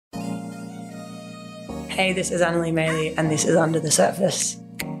Hey, this is Annalie Maley, and this is Under the Surface.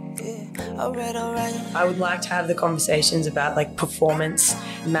 I would like to have the conversations about like performance,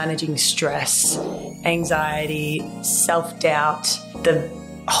 managing stress, anxiety, self-doubt, the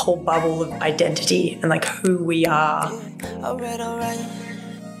whole bubble of identity and like who we are.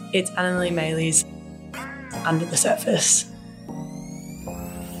 It's Annalie Maley's Under the Surface.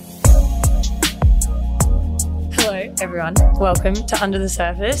 Hello everyone, welcome to Under the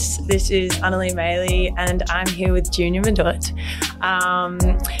Surface. This is Annalie Maley and I'm here with Junior Madut.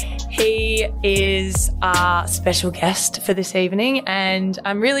 He is our special guest for this evening and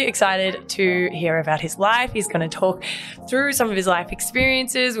I'm really excited to hear about his life. He's going to talk through some of his life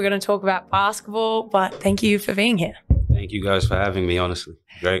experiences. We're going to talk about basketball, but thank you for being here. Thank you guys for having me, honestly.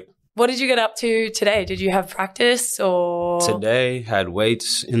 Great. What did you get up to today? Did you have practice or? Today, had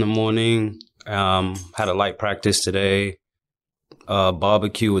weights in the morning, had a light practice today,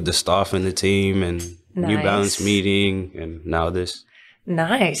 barbecue with the staff and the team and New Balance meeting and now this.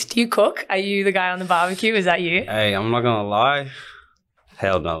 Nice. Do you cook? Are you the guy on the barbecue? Is that you? Hey, I'm not going to lie.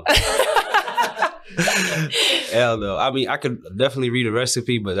 Hell no. Hell no. I mean, I could definitely read a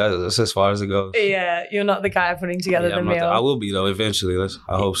recipe, but that's as far as it goes. Yeah, you're not the guy putting together the meal. I will be, though, eventually.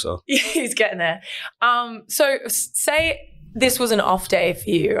 I hope so. He's getting there. So say this was an off day for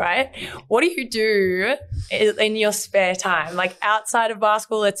you, right? What do you do in your spare time? Like outside of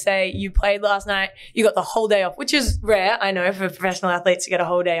basketball, let's say you played last night, you got the whole day off, which is rare, I know, for professional athletes to get a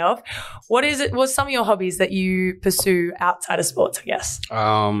whole day off. What's some of your hobbies that you pursue outside of sports, I guess?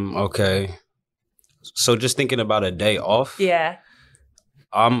 Okay. So just thinking about a day off. Yeah.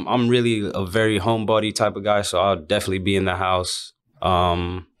 I'm really a very homebody type of guy, so I'll definitely be in the house,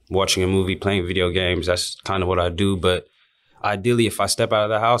 watching a movie, playing video games. That's kind of what I do, but ideally, if I step out of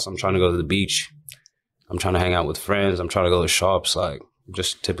the house, I'm trying to go to the beach. I'm trying to hang out with friends. I'm trying to go to shops, like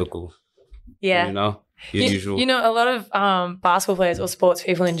just typical. Yeah. Usual. You know, a lot of basketball players or sports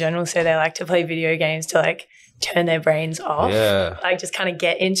people in general say they like to play video games to like turn their brains off. Yeah. Like just kind of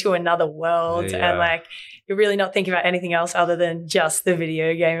get into another world and like you're really not thinking about anything else other than just the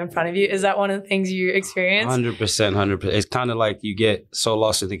video game in front of you. Is that one of the things you experience? 100%. It's kind of like you get so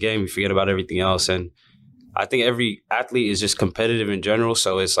lost in the game, you forget about everything else. And I think every athlete is just competitive in general.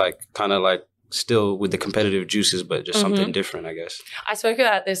 So it's like kind of like still with the competitive juices, but just something different, I guess. I spoke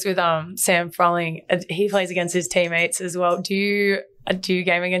about this with Sam Frolling. He plays against his teammates as well. Do you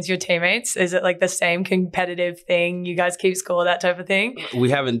game against your teammates? Is it like the same competitive thing? You guys keep score, that type of thing? We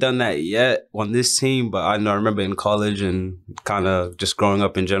haven't done that yet on this team, but I remember in college and kind of just growing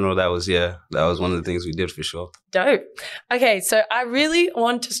up in general, that was one of the things we did for sure. Dope. Okay, so I really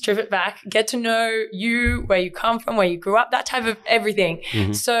want to strip it back, get to know you, where you come from, where you grew up, that type of everything.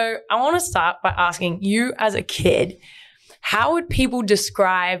 Mm-hmm. So I want to start by asking you as a kid, how would people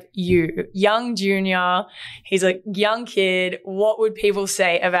describe you? Young Junior, he's a young kid. What would people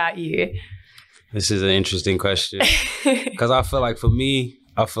say about you? This is an interesting question because I feel like for me,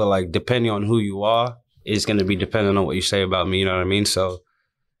 depending on who you are, it's going to be dependent on what you say about me, you know what I mean? So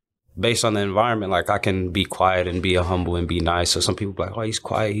based on the environment, like I can be quiet and be humble and be nice. So some people be like, oh, he's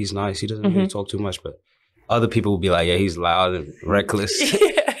quiet, he's nice, he doesn't really talk too much. But other people will be like, yeah, he's loud and reckless.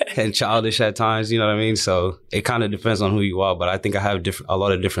 And childish at times, you know what I mean? So it kind of depends on who you are, but I think I have a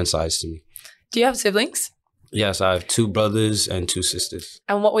lot of different sides to me. Do you have siblings? Yes, I have 2 brothers and 2 sisters.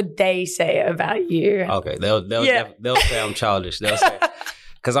 And what would they say about you? Okay, they'll say I'm childish. They'll say,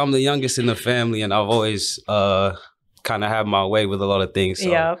 because I'm the youngest in the family and I've always kind of had my way with a lot of things.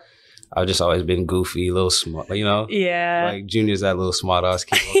 So I've just always been goofy, a little smart, you know? Yeah. Like Junior's that little smart ass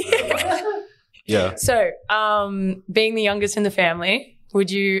kid. Yeah. So being the youngest in the family, would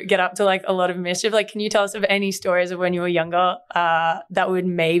you get up to like a lot of mischief? Like, can you tell us of any stories of when you were younger that would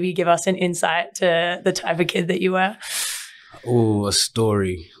maybe give us an insight to the type of kid that you were? Oh, a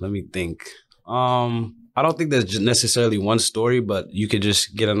story. Let me think. I don't think there's necessarily one story, but you could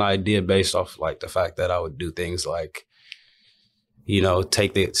just get an idea based off like the fact that I would do things like, you know,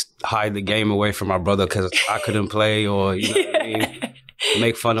 hide the game away from my brother because I couldn't play, or you know what I mean,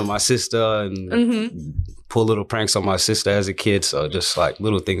 make fun of my sister and pull little pranks on my sister as a kid. So just like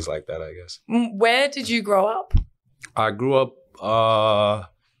little things like that, I guess. Where did you grow up? I grew up, I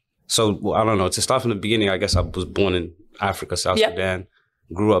don't know, to start from the beginning, I guess I was born in Africa, South Sudan.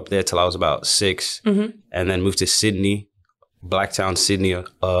 Grew up there till I was about 6 and then moved to Sydney, Blacktown, Sydney,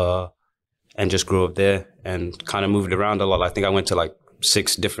 and just grew up there and kind of moved around a lot. I think I went to like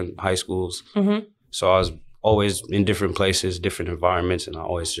 6 different high schools. So I was always in different places, different environments, and I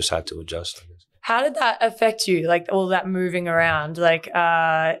always just had to adjust, I guess. How did that affect you? Like all that moving around, like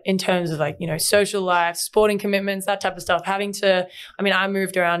in terms of like, you know, social life, sporting commitments, that type of stuff. I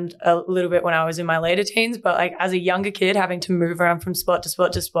moved around a little bit when I was in my later teens, but like as a younger kid, having to move around from spot to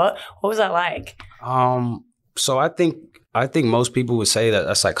spot to spot, what was that like? So I think most people would say that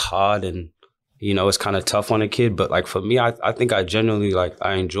that's like hard and, you know, it's kind of tough on a kid. But like for me, I think I genuinely like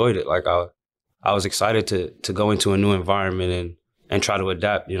I enjoyed it. Like I was excited to go into a new environment and try to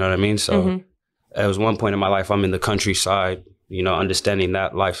adapt. You know what I mean? So there was one point in my life I'm in the countryside, you know, understanding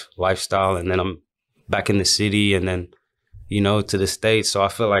that lifestyle, and then I'm back in the city, and then, you know, to the States. So I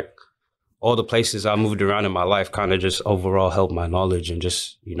feel like all the places I moved around in my life kind of just overall helped my knowledge and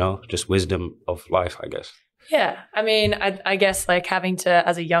just, you know, just wisdom of life, I guess. Yeah. I mean, I guess like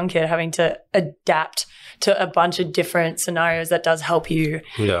as a young kid, having to adapt to a bunch of different scenarios, that does help you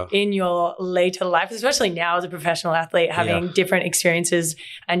in your later life, especially now as a professional athlete, having different experiences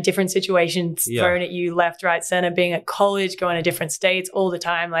and different situations thrown at you left, right, center, being at college, going to different states all the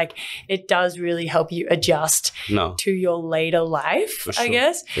time. Like it does really help you adjust to your later life, I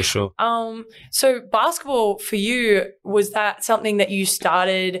guess. For sure. So basketball for you, was that something that you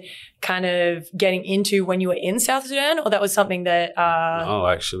started kind of getting into when you were in South Sudan, or that was something that No,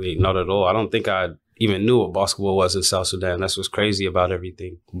 actually not at all. I don't think I even knew what basketball was in South Sudan. That's what's crazy about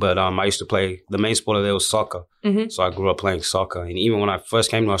everything. But I used to play, the main sport there was soccer. So I grew up playing soccer. And even when I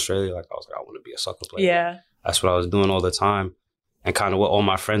first came to Australia, like I was like, I want to be a soccer player. Yeah. That's what I was doing all the time. And kind of what all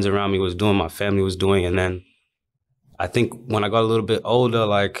my friends around me was doing, my family was doing. And then I think when I got a little bit older,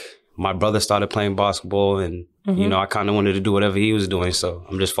 like my brother started playing basketball, and you know, I kind of wanted to do whatever he was doing. So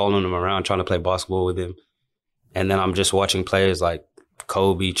I'm just following him around, trying to play basketball with him. And then I'm just watching players like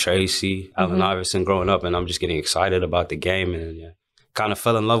Kobe, Tracy, Allen Iverson growing up, and I'm just getting excited about the game, and kind of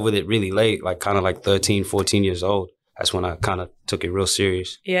fell in love with it really late, like kind of like 13, 14 years old. That's when I kind of took it real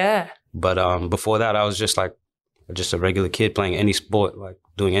serious. Yeah. But before that, I was just a regular kid playing any sport, like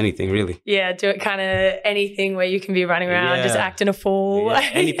doing anything really. Yeah, do it kind of anything where you can be running around, just acting a fool. Yeah,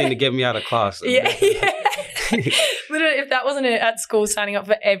 anything to get me out of class. Literally, if that wasn't at school, signing up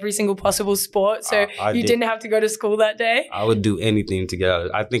for every single possible sport, so you didn't have to go to school that day. I would do anything to get out of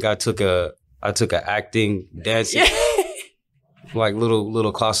it. I think I took a acting, dancing, like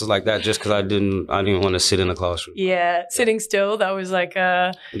little classes like that, just because I didn't want to sit in a classroom. Yeah, sitting still. That was like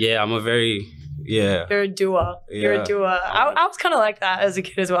a. Yeah, I'm a very. Yeah. You're a doer. Yeah. You're a doer. I was kind of like that as a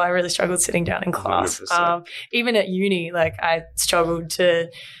kid as well. I really struggled sitting down in class. Even at uni, like I struggled to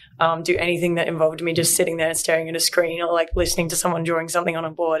do anything that involved me just sitting there and staring at a screen or like listening to someone drawing something on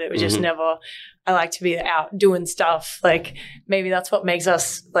a board. It was just never, I like to be out doing stuff. Like maybe that's what makes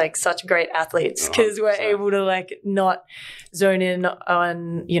us like such great athletes, because we're able to like not zone in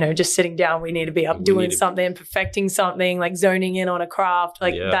on, you know, just sitting down. We need to be up doing something, perfecting something, like zoning in on a craft,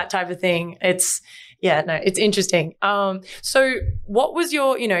 like that type of thing. It's interesting. So what was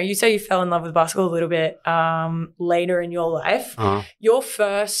your, you know, you say you fell in love with basketball a little bit later in your life. Your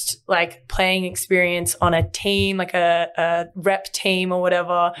first like playing experience on a team, like a rep team or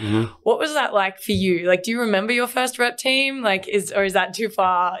whatever, what was that like for you? Like, do you remember your first rep team? Like, is that too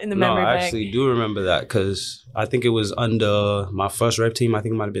far in the memory bank? No, I actually do remember that, because I think it was under my first rep team. I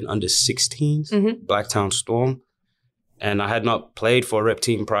think it might have been under 16s, Blacktown Storm. And I had not played for a rep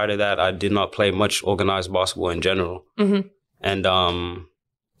team prior to that. I did not play much organized basketball in general. And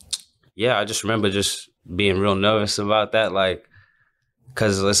I just remember just being real nervous about that, like,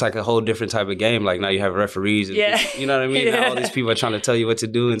 because it's like a whole different type of game. Like now you have referees, and you know what I mean? Now all these people are trying to tell you what to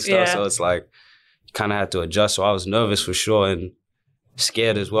do and stuff. So it's like you kind of had to adjust. So I was nervous for sure and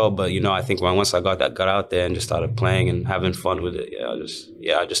scared as well. But, you know, I think once I got out there and just started playing and having fun with it, I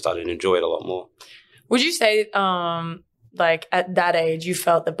just started to enjoy it a lot more. Would you say like at that age, you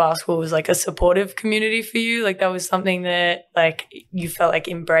felt that basketball was like a supportive community for you? Like that was something that like you felt like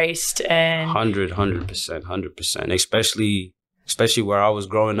embraced and 100%, especially where I was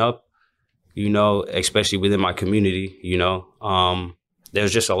growing up, you know, especially within my community, you know,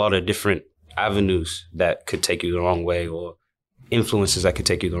 there's just a lot of different avenues that could take you the wrong way, or influences that could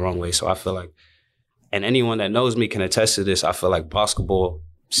take you the wrong way. So I feel like, and anyone that knows me can attest to this, I feel like basketball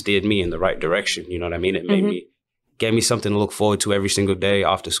steered me in the right direction. You know what I mean? It gave me something to look forward to every single day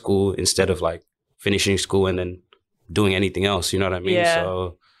after school, instead of like finishing school and then doing anything else. You know what I mean? Yeah.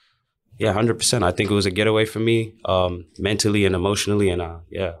 So yeah, 100%. I think it was a getaway for me, mentally and emotionally. And I'm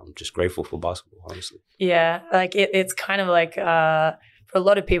just grateful for basketball, honestly. Yeah. Like it's kind of like, for a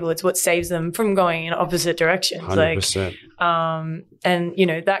lot of people, it's what saves them from going in opposite directions. 100%. Like, and you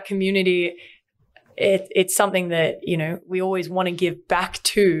know, that community, it's something that, you know, we always want to give back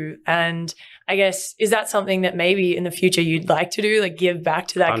to. And I guess, is that something that maybe in the future you'd like to do, like give back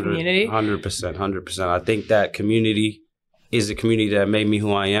to that community? 100%. I think that community is the community that made me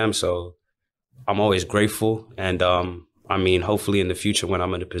who I am. So I'm always grateful. And I mean, hopefully in the future when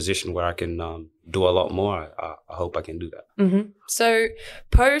I'm in a position where I can do a lot more, I hope I can do that. Mm-hmm. So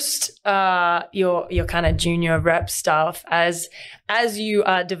post your kind of junior rep stuff, as you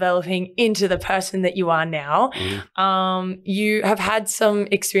are developing into the person that you are now, you have had some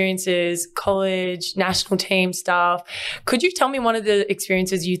experiences, college, national team stuff. Could you tell me one of the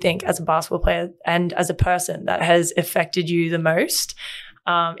experiences you think as a basketball player and as a person that has affected you the most?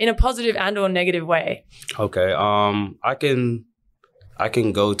 In a positive and or negative way? Okay. I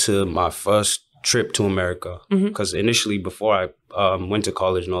can go to my first trip to America because initially before I went to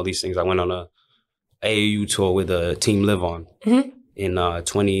college and all these things, I went on a AAU tour with a Team Live On in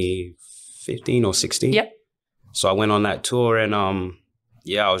 2015 or 16. Yep. So I went on that tour and I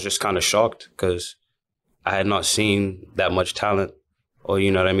was just kind of shocked because I had not seen that much talent, or you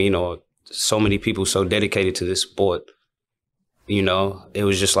know what I mean, or so many people so dedicated to this sport. You know, it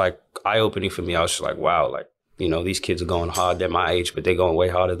was just like eye-opening for me. I was just like, wow, like, you know, these kids are going hard. They're my age, but they're going way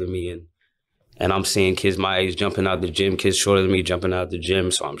harder than me. And I'm seeing kids my age jumping out the gym, kids shorter than me jumping out the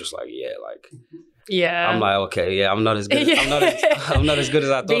gym. So I'm just like, I'm like, okay, I'm not as good. I'm not as good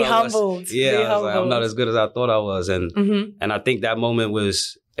as I thought Be I humbled. was. Yeah, I was like, I'm not as good as I thought I was. And I think that moment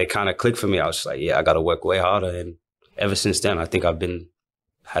it kind of clicked for me. I was just like, I got to work way harder. And ever since then, I think I've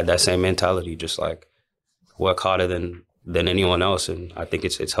had that same mentality, just like work harder than anyone else, and I think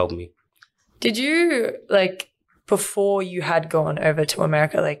it's helped me. Did you, like, before you had gone over to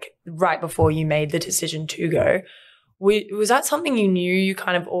America, like right before you made the decision to go, was that something you knew you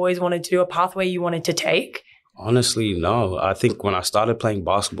kind of always wanted to do, a pathway you wanted to take? Honestly, no. I think when I started playing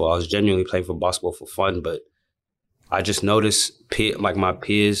basketball, I was genuinely playing for basketball for fun, but I just noticed like my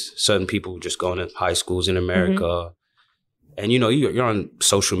peers, certain people just going to high schools in America. And, you know, you're on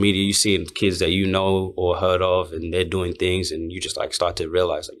social media, you're seeing kids that you know or heard of, and they're doing things, and you just, like, start to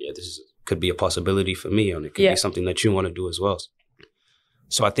realize, like, this could be a possibility for me, and it could be something that you want to do as well.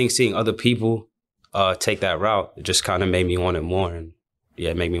 So I think seeing other people take that route, it just kind of made me want it more, and,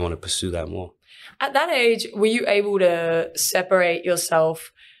 it made me want to pursue that more. At that age, were you able to separate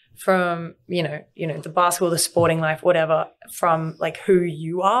yourself from, you know, the basketball, the sporting life, whatever, from like who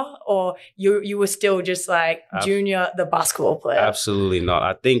you are, or you were still just like Junior, the basketball player? Absolutely not.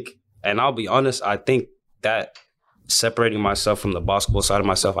 I think, and I'll be honest, I think that separating myself from the basketball side of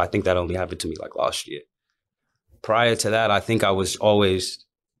myself, I think that only happened to me like last year. Prior to that, I think I was always,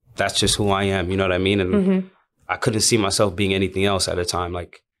 that's just who I am. You know what I mean? And I couldn't see myself being anything else at a time.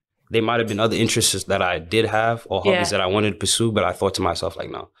 Like, there might have been other interests that I did have or hobbies that I wanted to pursue, but I thought to myself, like,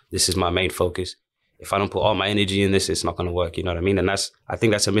 no, this is my main focus. If I don't put all my energy in this, it's not going to work. You know what I mean? And I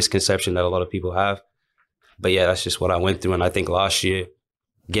think that's a misconception that a lot of people have. But that's just what I went through. And I think last year,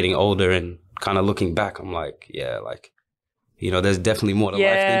 getting older and kind of looking back, I'm like, you know, there's definitely more to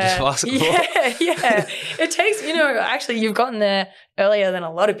life than just basketball. Yeah. It takes, you know, actually you've gotten there earlier than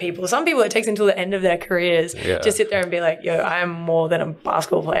a lot of people. Some people it takes until the end of their careers to sit there and be like, I am more than a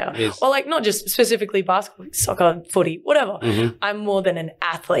basketball player. Or like not just specifically basketball, soccer, footy, whatever. I'm more than an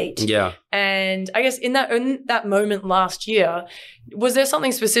athlete. Yeah. And I guess in that moment last year, was there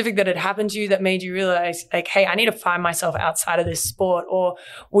something specific that had happened to you that made you realize, like, hey, I need to find myself outside of this sport? Or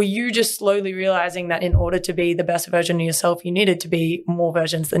were you just slowly realizing that in order to be the best version of yourself, you needed to be more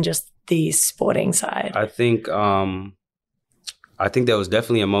versions than just the sporting side? I think there was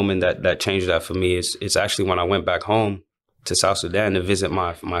definitely a moment that changed that for me. It's actually when I went back home to South Sudan to visit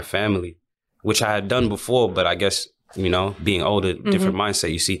my family, which I had done before, but I guess, you know, being older, different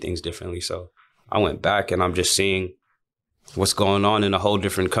mindset, you see things differently. So I went back and I'm just seeing what's going on in a whole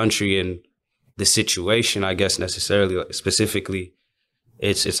different country, and the situation, I guess, specifically,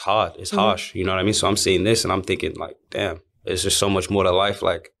 it's hard. It's harsh. You know what I mean? So I'm seeing this and I'm thinking, like, damn, there's just so much more to life.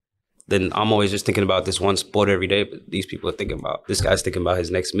 Like, then I'm always just thinking about this one sport every day, but these people are thinking about, this guy's thinking about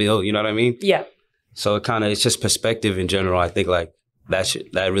his next meal. You know what I mean? Yeah. So it's just perspective in general. I think like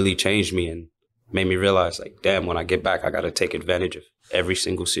that really changed me and made me realize, like, damn, when I get back, I got to take advantage of every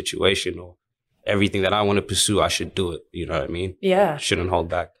single situation, or everything that I want to pursue, I should do it. You know what I mean? Yeah. Shouldn't hold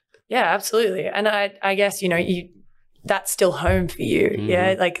back. Yeah, absolutely. And I guess, you know, that's still home for you.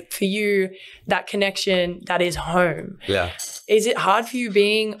 Yeah. Like for you, that connection, that is home. Yeah. Is it hard for you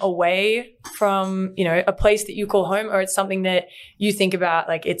being away from, you know, a place that you call home, or it's something that you think about,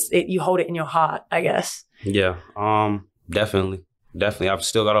 like you hold it in your heart, I guess? Yeah. Definitely. I've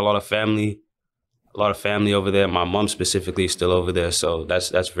still got a lot of family over there. My mom specifically is still over there. So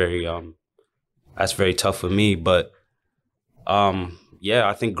that's very, that's very tough for me. But yeah,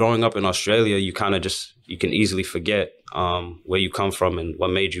 I think growing up in Australia, you kind of you can easily forget where you come from and what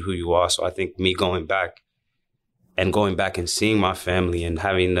made you who you are. So I think me going back and seeing my family and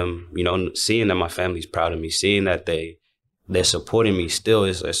having them, you know, seeing that my family's proud of me, seeing that they're supporting me still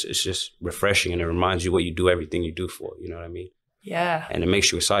it's just refreshing, and it reminds you what you do everything you do for, you know what I mean? Yeah. And it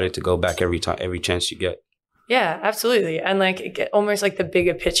makes you excited to go back every chance you get. Yeah, absolutely. And like almost like the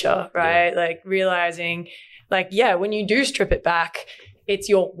bigger picture, right? Yeah. Like realizing like, yeah, when you do strip it back, it's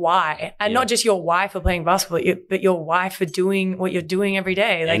your why, and not just your why for playing basketball, but your why for doing what you're doing every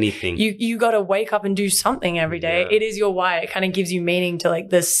day. Like anything. You got to wake up and do something every day. Yeah. It is your why. It kind of gives you meaning to like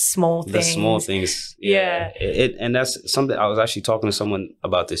the small things. The small things. Yeah. And that's something I was actually talking to someone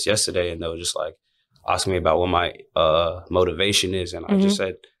about this yesterday, and they were just like asking me about what my motivation is. And I just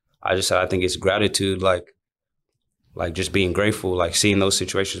said, I think it's gratitude. Like just being grateful, like seeing those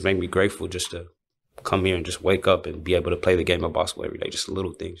situations make me grateful just to come here and just wake up and be able to play the game of basketball every day. Just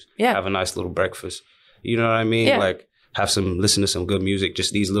little things. Yeah. Have a nice little breakfast. You know what I mean? Yeah. Like listen to some good music.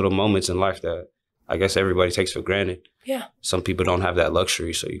 Just these little moments in life that I guess everybody takes for granted. Yeah. Some people don't have that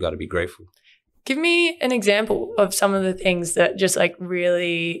luxury, so you got to be grateful. Give me an example of some of the things that just like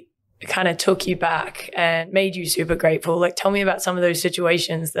really kind of took you back and made you super grateful. Like tell me about some of those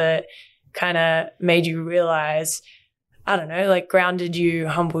situations that kind of made you realize, I don't know, like grounded you,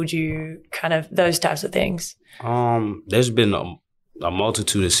 humbled you, kind of those types of things. There's been a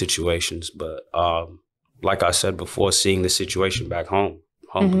multitude of situations, but like I said before, seeing the situation back home,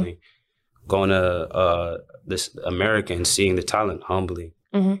 humbling, going to this America and seeing the talent, humbling.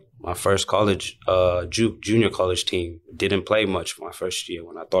 My first college, junior college team didn't play much for my first year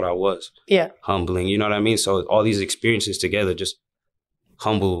when I thought I was. Yeah. Humbling, you know what I mean? So all these experiences together just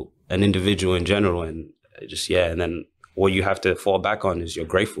humble an individual in general, and just, and then what you have to fall back on is your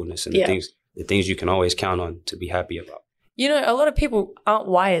gratefulness and the things you can always count on to be happy about. You know, a lot of people aren't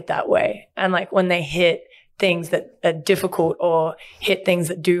wired that way. And like when they hit things that are difficult or hit things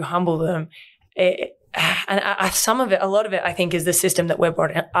that do humble them, a lot of it, I think, is the system that we're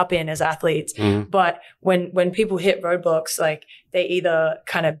brought up in as athletes. But when people hit roadblocks, like they either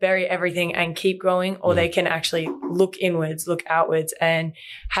kind of bury everything and keep going, or they can actually look inwards, look outwards, and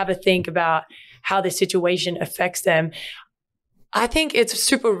have a think about how the situation affects them. I think it's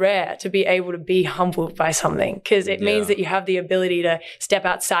super rare to be able to be humbled by something, because it means that you have the ability to step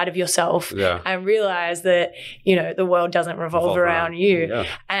outside of yourself and realize that, you know, the world doesn't revolve around you,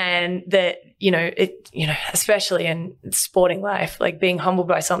 and that, especially in sporting life, like being humbled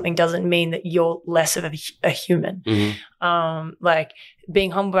by something doesn't mean that you're less of a human. Like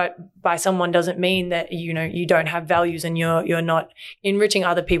being humbled by someone doesn't mean that, you know, you don't have values and you're not enriching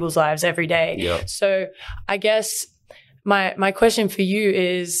other people's lives every day. So I guess my question for you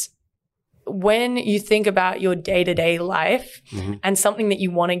is, when you think about your day-to-day life and something that you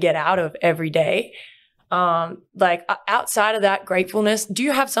want to get out of every day, like outside of that gratefulness, do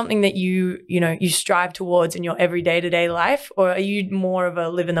you have something that you strive towards in your every day-to-day life, or are you more of a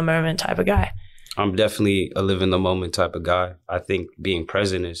live in the moment type of guy? I'm definitely a live in the moment type of guy. I think being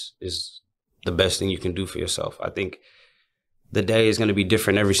present is the best thing you can do for yourself. I think the day is going to be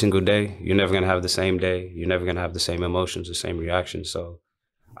different every single day. You're never going to have the same day. You're never going to have the same emotions, the same reactions. So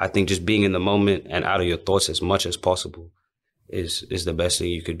I think just being in the moment and out of your thoughts as much as possible is the best thing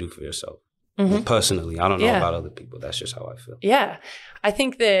you could do for yourself. Personally, I don't know about other people. That's just how I feel. Yeah. I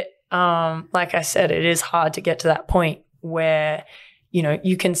think that, like I said, it is hard to get to that point where, you know,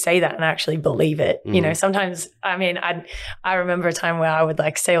 you can say that and actually believe it. You know, sometimes, I mean, I remember a time where I would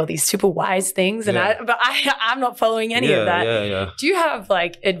like say all these super wise things, and I'm not following any of that. Do you have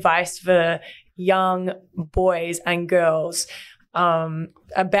like advice for young boys and girls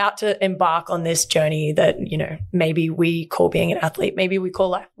about to embark on this journey that, you know, maybe we call being an athlete, maybe we call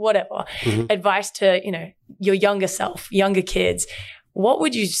life, whatever, advice to, you know, your younger self, younger kids? What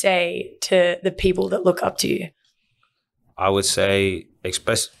would you say to the people that look up to you? I would say,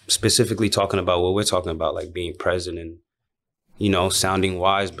 specifically talking about what we're talking about, like being present and, you know, sounding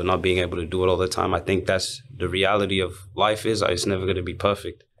wise, but not being able to do it all the time. I think that's the reality of life. It's never going to be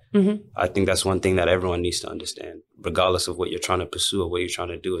perfect. I think that's one thing that everyone needs to understand, regardless of what you're trying to pursue or what you're trying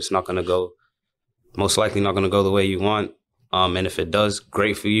to do. It's not going to go, most likely not going to go the way you want. And if it does,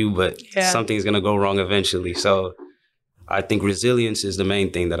 great for you, but something's going to go wrong eventually. So I think resilience is the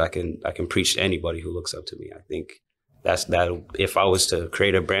main thing that I can preach to anybody who looks up to me. I think that if I was to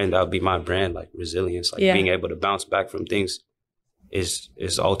create a brand, that would be my brand, like resilience, like being able to bounce back from things is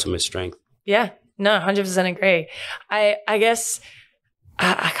ultimate strength. Yeah, no, 100% agree. I guess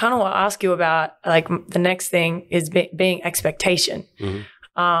I kind of want to ask you about, like, the next thing is being expectation.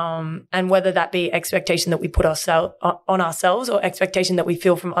 and whether that be expectation that we put on ourselves or expectation that we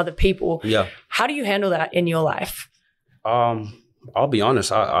feel from other people. Yeah. How do you handle that in your life? I'll be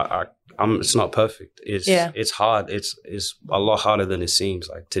honest. It's not perfect. It's hard. It's a lot harder than it seems.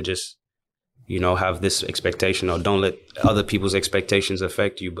 Like to just, have this expectation, or don't let other people's expectations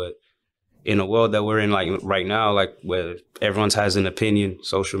affect you. But in a world that we're in, like right now, like where everyone has an opinion,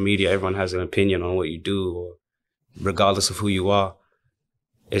 social media, everyone has an opinion on what you do, or regardless of who you are,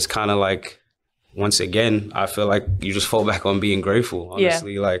 it's kind of like, once again, I feel like you just fall back on being grateful.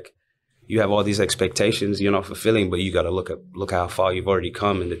 Honestly, like you have all these expectations you're not fulfilling, but you got to look how far you've already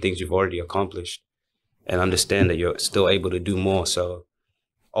come and the things you've already accomplished, and understand that you're still able to do more. So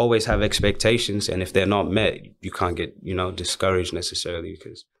always have expectations, and if they're not met, you can't get discouraged necessarily,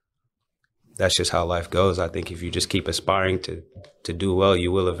 because that's just how life goes. I think if you just keep aspiring to do well, you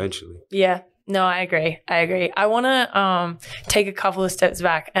will eventually. Yeah. No, I agree. I want to take a couple of steps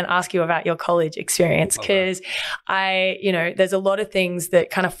back and ask you about your college experience, because there's a lot of things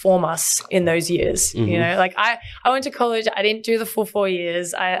that kind of form us in those years. Mm-hmm. Like I went to college. I didn't do the full 4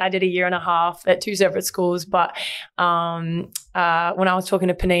 years. I did a year and a half at 2 separate schools. But when I was talking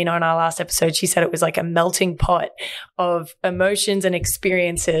to Panina on our last episode, she said it was like a melting pot of emotions and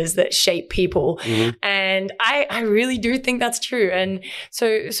experiences that shape people. Mm-hmm. And I really do think that's true. And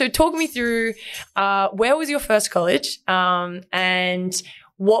so talk me through, where was your first college, and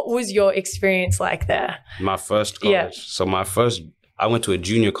what was your experience like there? My first college. Yeah. So I went to a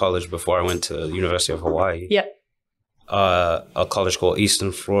junior college before I went to University of Hawaii. Yeah. A college called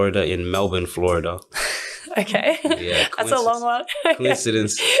Eastern Florida in Melbourne, Florida. Okay. Yeah. That's a long one.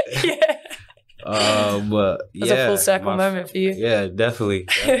 Coincidence. Yeah. But it was a full circle moment for you. Yeah, definitely.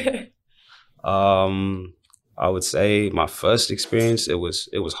 I would say my first experience, it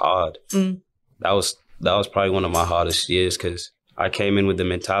was hard. Mm. That was probably one of my hardest years, because I came in with the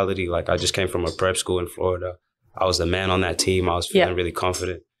mentality, like I just came from a prep school in Florida. I was the man on that team. I was feeling really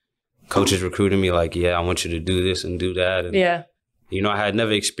confident. Coaches recruited me like, I want you to do this and do that. And, I had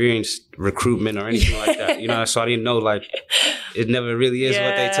never experienced recruitment or anything like that. So I didn't know, like, it never really is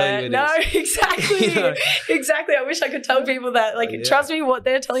what they tell you it is. No, exactly. Exactly. I wish I could tell people that. Like, trust me, what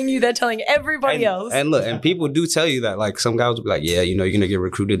they're telling you, they're telling everybody else. And look, and people do tell you that. Like, some guys will be like, you're going to get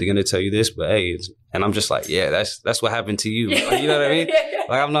recruited. They're going to tell you this. But, hey, and I'm just like, that's what happened to you. Like, you know what I mean?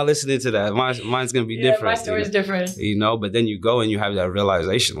 Like, I'm not listening to that. Mine's going to be different. My story's different. But then you go and you have that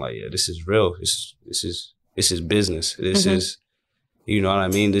realization, like, this is real. This is business. This is, you know what I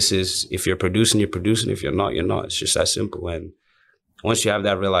mean? This is, if you're producing, you're producing. If you're not, you're not. It's just that simple. And once you have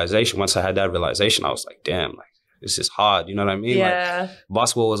that realization, once I had that realization, I was like, damn, like, this is hard. You know what I mean? Yeah. Like,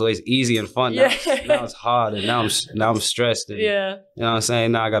 basketball was always easy and fun. Now it's hard, and now I'm stressed. And, you know what I'm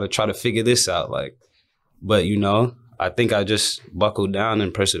saying? Now I got to try to figure this out. Like, but I think I just buckled down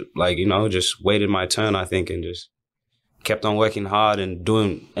and just waited my turn, I think, and just kept on working hard and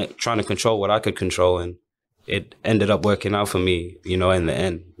trying to control what I could control. And it ended up working out for me, in the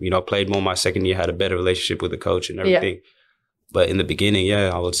end. Played more my second year, had a better relationship with the coach and everything. Yeah. But in the beginning,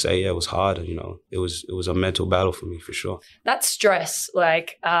 I would say, it was hard. It was a mental battle for me, for sure. That stress,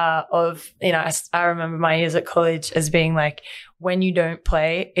 I remember my years at college as being like, when you don't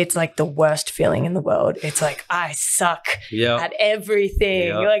play, it's like the worst feeling in the world. It's like, I suck at everything.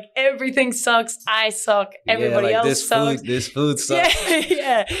 Yeah. Like, everything sucks. I suck. Everybody else sucks. This food sucks.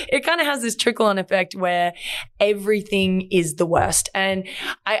 Yeah. It kind of has this trickle-on effect where everything is the worst. And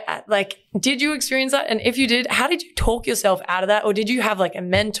I did you experience that? And if you did, how did you talk yourself out of that? Or did you have like a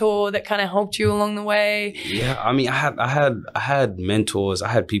mentor that kind of helped you along the way? Yeah, I mean, I had mentors. I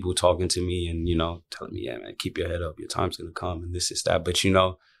had people talking to me and, telling me, man, keep your head up. Your time's going to come and this is that. But,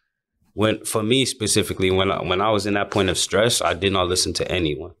 for me specifically, when I was in that point of stress, I did not listen to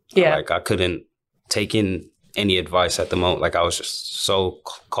anyone. Yeah. Like, I couldn't take in any advice at the moment. Like, I was just so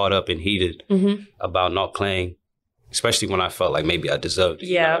caught up and heated about not playing, especially when I felt like maybe I deserved it.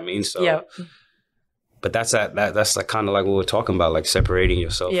 You know what I mean? So, but that's like kind of like what we're talking about, like separating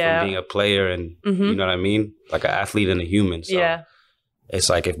yourself from being a player and, you know what I mean? Like an athlete and a human. So it's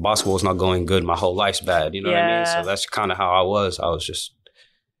like, if basketball is not going good, my whole life's bad. You know what I mean? So that's kind of how I was. I was just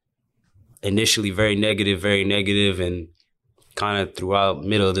initially very negative, and kind of throughout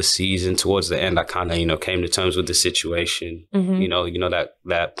middle of the season, towards the end, I kind of, came to terms with the situation.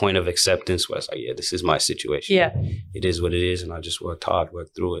 That point of acceptance where it's like, this is my situation. Yeah. It is what it is. And I just worked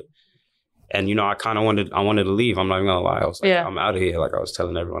through it. And, I kind of wanted to leave. I'm not even gonna lie. I was like, I'm out of here. Like, I was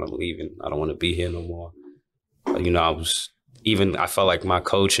telling everyone I'm leaving. I don't want to be here no more. But, I felt like my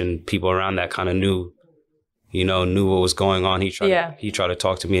coach and people around that kind of knew what was going on. He tried to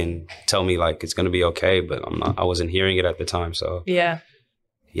talk to me and tell me like, it's going to be okay, but I wasn't hearing it at the time. So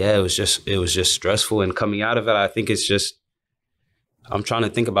yeah, it was just stressful. And coming out of it, I think it's just, I'm trying to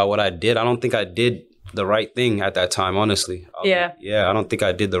think about what I did. I don't think I did the right thing at that time, honestly. I don't think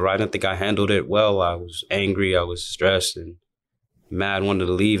I did I don't think I handled it well. I was angry, I was stressed and mad, wanted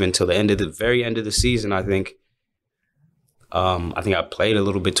to leave until the very end of the season, I think. I think I played a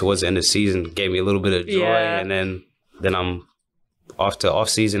little bit towards the end of the season, gave me a little bit of joy, and then I'm off to off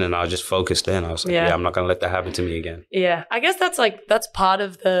season, and I was just focused then. I was like, I'm not going to let that happen to me again. Yeah. I guess that's part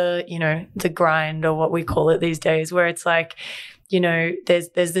of the, the grind, or what we call it these days, where it's like, there's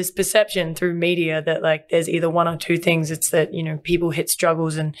this perception through media that like there's either one or two things. It's that, people hit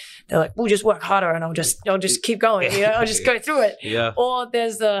struggles and they're like, we'll just work harder and I'll just keep going, I'll just go through it. Yeah. Or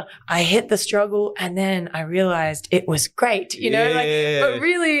there's I hit the struggle and then I realized it was great, but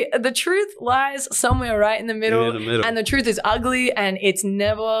really the truth lies somewhere right in the middle. And the truth is ugly, and it's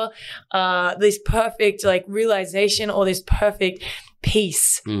never this perfect like realization or this perfect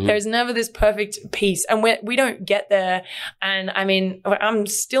peace. There's never this perfect peace, and we don't get there. And I mean, I'm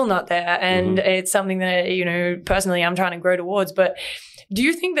still not there, and it's something that personally I'm trying to grow towards. But do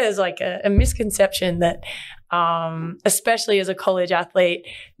you think there's like a misconception that especially as a college athlete,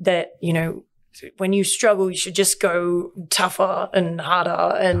 that when you struggle you should just go tougher and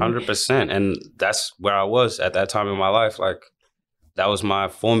harder? And 100%. And that's where I was at that time in my life. Like, that was my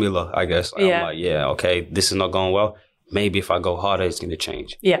formula, I guess. Like, I'm like, okay, this is not going well. Maybe if I go harder, it's going to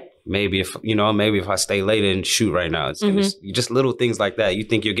change. Yeah. Maybe if I stay later and shoot right now, it's gonna, just little things like that. You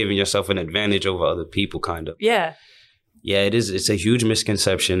think you're giving yourself an advantage over other people, kind of. Yeah. Yeah, it is. It's a huge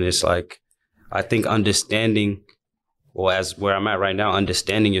misconception. It's like, I think understanding, or as where I'm at right now,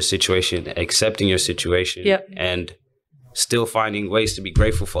 understanding your situation, accepting your situation, and still finding ways to be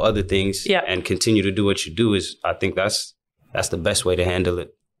grateful for other things and continue to do what you do I think that's the best way to handle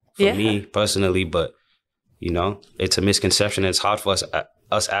it for me personally. But it's a misconception. It's hard for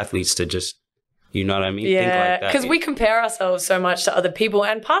us athletes to just, think like that. Because we compare ourselves so much to other people,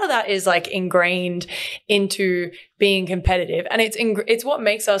 and part of that is like ingrained into being competitive, and it's what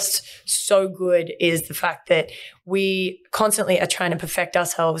makes us so good is the fact that we constantly are trying to perfect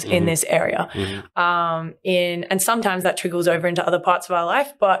ourselves in this area. And sometimes that trickles over into other parts of our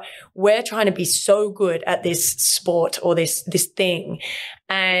life, but we're trying to be so good at this sport or this thing.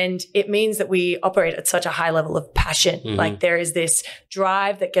 And it means that we operate at such a high level of passion. Like, there is this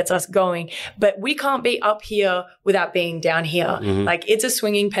drive that gets us going, but we can't be up here without being down here. Like, it's a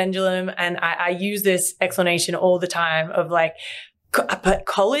swinging pendulum. And I use this explanation all the time of like, but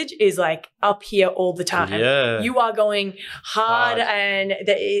college is like up here all the time. Yeah. You are going hard. And it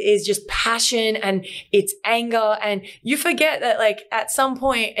is just passion and it's anger. And you forget that like at some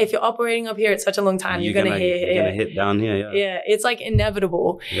point, if you're operating up here, it's such a long time, you're gonna hit down here. Yeah. Yeah. It's like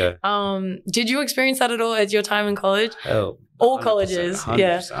inevitable. Yeah. Did you experience that at all at your time in college? All colleges. 100%.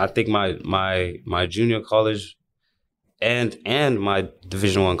 Yeah. I think my junior college and my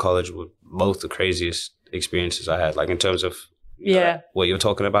Division I college were both the craziest experiences I had. Like, in terms of what you're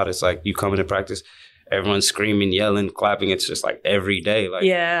talking about, it's like you come into practice, everyone's screaming, yelling, clapping. It's just like every day. Like,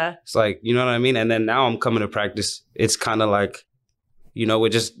 it's like, you know what I mean? And then now I'm coming to practice. It's kind of like, you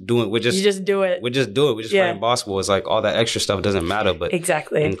just do it. We just playing basketball. It's like all that extra stuff doesn't matter. But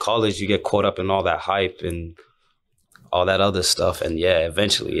in college, you get caught up in all that hype and all that other stuff. And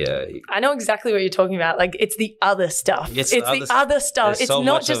eventually. I know exactly what you're talking about. Like, it's the other stuff. It's the other stuff. It's so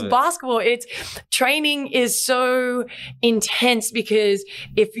not just basketball. It's training is so intense, because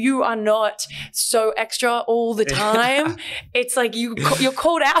if you are not so extra all the time, it's like you're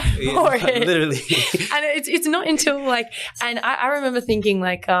called out for it. Literally. And it's not until like, and I remember thinking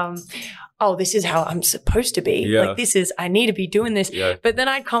like, oh, this is how I'm supposed to be. Yeah. Like, I need to be doing this. Yeah. But then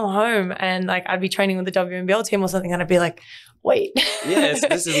I'd come home and like I'd be training with the WNBL team or something, and I'd be like, wait.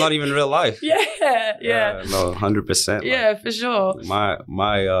 This is not even real life. Yeah. No, 100%. Yeah, for sure. My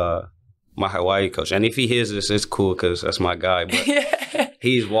Hawaii coach, and if he hears this, it's cool because that's my guy, but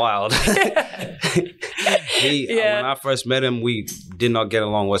he's wild. When I first met him, we did not get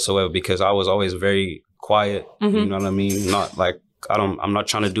along whatsoever because I was always very quiet. You know what I mean? Not like, I'm not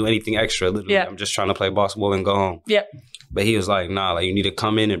trying to do anything extra. Literally, I'm just trying to play basketball and go home. Yeah. But he was like, nah, like, you need to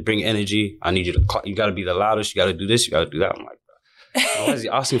come in and bring energy. I need you you got to be the loudest. You got to do this. You got to do that. I'm like, why is he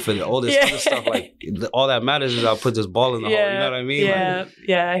asking for all this other stuff? Like, all that matters is I'll put this ball in the hole. You know what I mean? Yeah.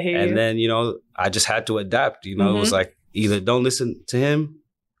 Like, I hear you. And then, I just had to adapt. It was like, either don't listen to him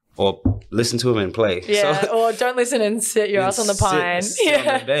or listen to him and play. Yeah. Or don't listen and sit your ass on the pine. Sit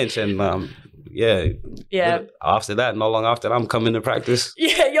on the bench. And yeah. Yeah. After that, no long after that, I'm coming to practice.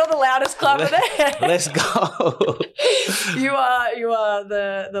 Yeah, you're the loudest clapper there. Let's go. You are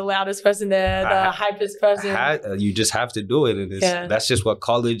the loudest person there, the hypest person. You just have to do it, and that's just what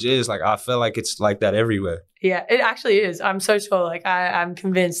college is. Like, I feel like it's like that everywhere. Yeah, it actually is. I'm so sure. Like, I'm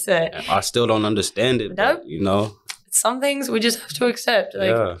convinced that. I still don't understand it, nope. But, you know. Some things we just have to accept.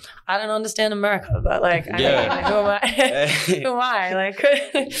 Like, I don't understand America, but like, who am I? Who am I? Like,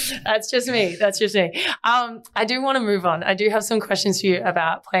 that's just me. That's just me. I do want to move on. I do have some questions for you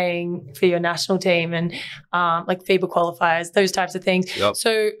about playing for your national team and like FIBA qualifiers, those types of things. Yep.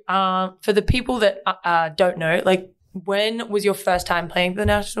 So for the people that don't know, like, when was your first time playing for the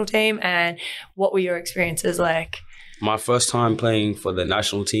national team, and what were your experiences like? My first time playing for the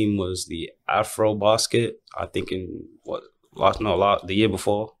national team was the Afro basket, I think in the year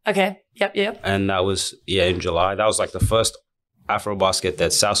before. Okay. Yep. And that was, in July. That was like the first Afro basket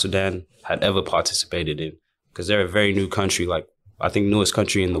that South Sudan had ever participated in, because they're a very new country, like I think newest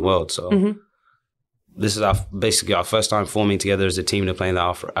country in the world. So this is basically our first time forming together as a team to play in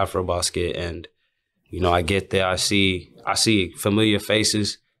the Afro basket. And, you know, I get there, I see familiar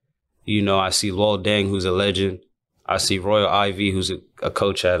faces. You know, I see Luol Deng, who's a legend. I see Royal Ivy, who's a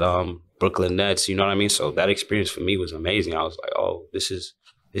coach at Brooklyn Nets. You know what I mean? So that experience for me was amazing. I was like, oh, this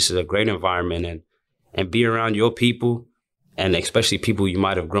is a great environment, and be around your people, and especially people you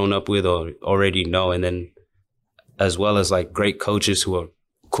might have grown up with or already know, and then as well as like great coaches who are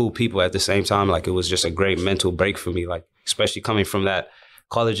cool people at the same time. Like, it was just a great mental break for me, like especially coming from that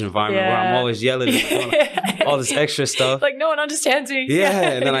college environment where I'm always yelling and all this extra stuff. Like, no one understands me. Yeah,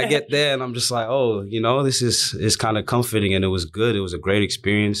 and then I get there and I'm just like, oh, you know, this is kind of comforting, and it was good. It was a great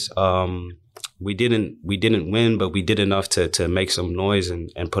experience. We didn't win, but we did enough to make some noise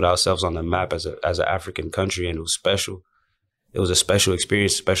and put ourselves on the map as an African country, and it was special. It was a special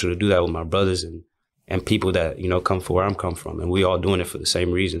experience, special to do that with my brothers and people that, you know, come from where I'm come from, and we all doing it for the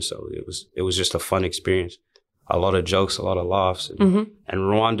same reason. So it was just a fun experience. A lot of jokes, a lot of laughs. And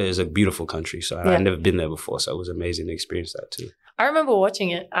Rwanda is a beautiful country. So I'd never been there before. So it was amazing to experience that too. I remember watching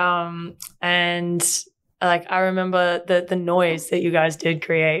it. And like, I remember the noise that you guys did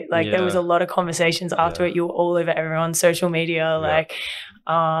create. Like, there was a lot of conversations after it. You were all over everyone's social media. Like,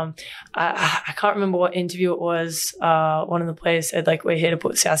 I can't remember what interview it was. One of the players said, like, we're here to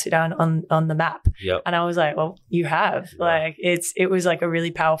put South Sudan on the map. Yep. And I was like, well, you have. Like, it was like a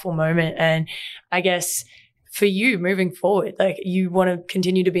really powerful moment. And I guess for you moving forward, like, you want to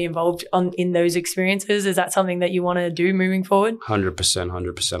continue to be involved in those experiences. Is that something that you want to do moving forward?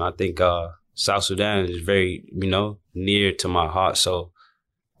 100%. I think South Sudan is very, you know, near to my heart. So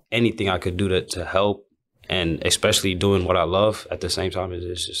anything I could do to help, and especially doing what I love at the same time,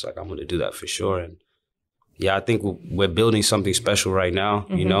 it's just like, I'm going to do that for sure. And yeah, I think we're building something special right now,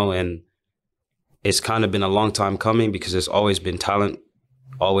 you know, and it's kind of been a long time coming, because there's always been talent,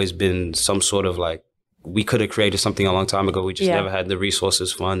 always been some sort of like, we could have created something a long time ago. We just never had the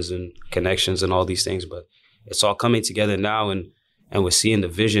resources, funds, and connections and all these things. But it's all coming together now, and we're seeing the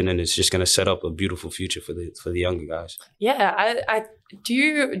vision, and it's just going to set up a beautiful future for the younger guys. Yeah, I do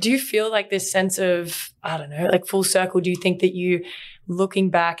you feel like this sense of, I don't know, like full circle? Do you think that you,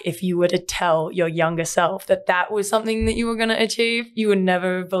 looking back, if you were to tell your younger self that was something that you were going to achieve, you would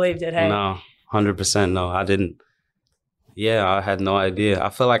never have believed it? Hey, no, 100% no, I didn't. Yeah, I had no idea. I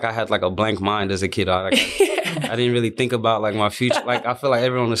feel like I had like a blank mind as a kid. I didn't really think about like my future. Like, I feel like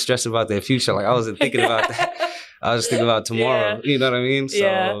everyone was stressed about their future. Like, I wasn't thinking about that. I was thinking about tomorrow. You know what I mean?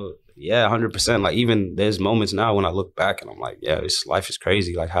 So yeah, 100%. Like, even there's moments now when I look back and I'm like, yeah, life is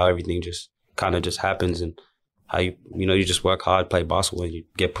crazy. Like, how everything just kind of just happens, and how you just work hard, play basketball, and you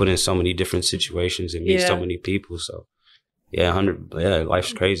get put in so many different situations and meet so many people. So yeah,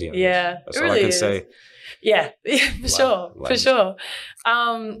 life's crazy. That's all I can say. Yeah, for sure.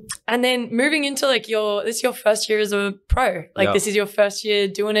 And then moving into like this is your first year as a pro. Like, this is your first year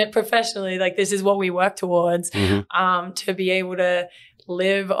doing it professionally. Like, this is what we work towards, to be able to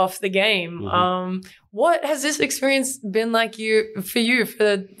live off the game. What has this experience been like for you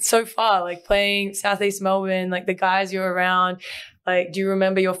so far? Like, playing Southeast Melbourne, like the guys you're around. Like, do you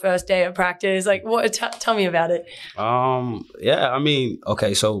remember your first day of practice? Like, tell me about it. Yeah, I mean,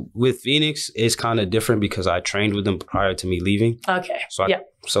 okay, so with Phoenix, it's kind of different because I trained with them prior to me leaving. Okay.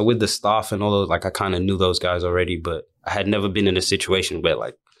 So with the staff and all those, like, I kind of knew those guys already, but I had never been in a situation where,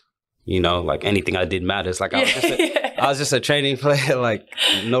 like, you know, like anything I did matters. Like, I was just a training player, like,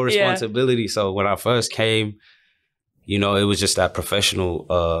 no responsibility. So when I first came, you know, it was just that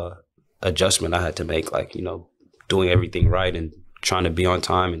professional adjustment I had to make, like, you know, doing everything right and trying to be on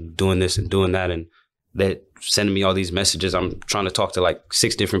time and doing this and doing that. And they're sending me all these messages. I'm trying to talk to like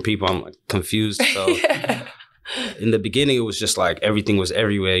 6 different people. I'm like confused. So in the beginning, it was just like everything was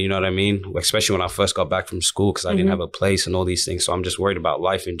everywhere. You know what I mean? Especially when I first got back from school because I didn't have a place and all these things. So I'm just worried about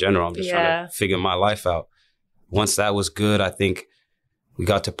life in general. I'm just trying to figure my life out. Once that was good, I think we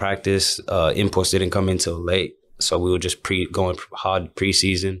got to practice. Imports didn't come in till late. So we were just going hard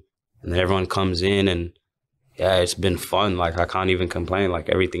preseason. And then everyone comes in and yeah, it's been fun. Like I can't even complain. Like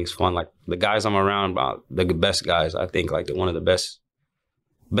everything's fun. Like the guys I'm around, the best guys, I think like one of the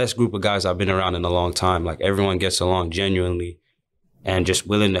best group of guys I've been around in a long time. Like everyone gets along genuinely and just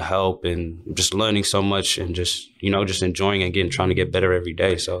willing to help and just learning so much and just, just enjoying and trying to get better every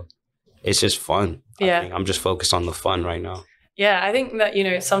day. So it's just fun. Yeah. I'm just focused on the fun right now. Yeah, I think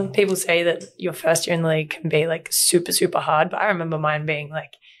that, some people say that your first year in the league can be like super, super hard, but I remember mine being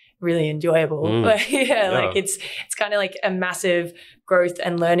like really enjoyable. Like it's kind of like a massive growth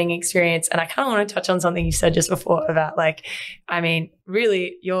and learning experience. And I kind of want to touch on something you said just before about like, I mean,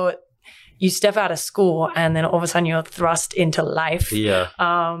 really you step out of school and then all of a sudden you're thrust into life. Yeah.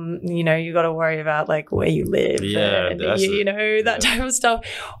 You got to worry about like where you live. Yeah. And, that type of stuff,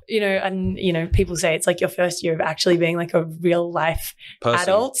 and people say it's like your first year of actually being like a real life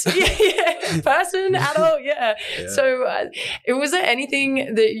adult. Person, adult. Yeah. So was there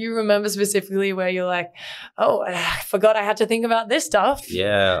anything that you remember specifically where you're like, oh, I forgot I had to think about this stuff?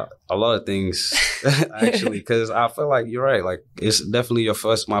 Yeah. A lot of things actually, because I feel like you're right. Like it's definitely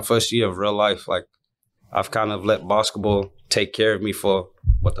my first year of real life. Like I've kind of let basketball take care of me for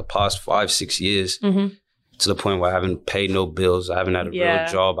the past 5-6 years to the point where I haven't paid no bills. I haven't had a real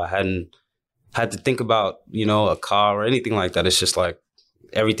job. I hadn't had to think about, a car or anything like that. It's just like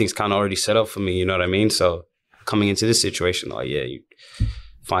everything's kind of already set up for me. You know what I mean? So coming into this situation, like, you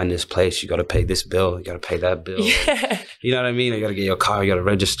find this place, you got to pay this bill, you got to pay that bill. Yeah. You know what I mean? You got to get your car, you got to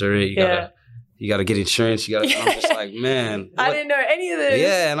register it, you got to get insurance. I'm just like, man. I didn't know any of this.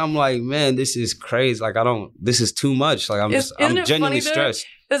 Yeah. And I'm like, man, this is crazy. Like, this is too much. Like, I'm genuinely stressed.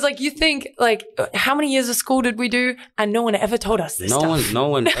 It's like you think, like, how many years of school did we do? And no one ever told us this stuff. No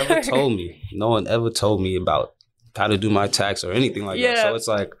one ever told me. No one ever told me about how to do my tax or anything like that. So it's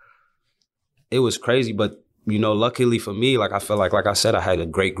like, it was crazy. But, luckily for me, like I felt like I said, I had a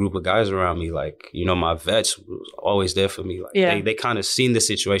great group of guys around me. Like, my vets was always there for me. Like they kind of seen the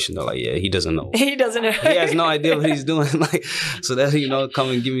situation. They're like, he doesn't know. He doesn't know. He has no idea what he's doing. Like, so that, come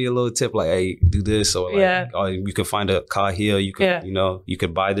and give me a little tip, like, hey, do this. Or like, oh, you can find a car here. You could, you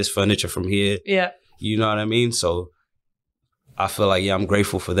could buy this furniture from here. Yeah. You know what I mean? So I feel like, I'm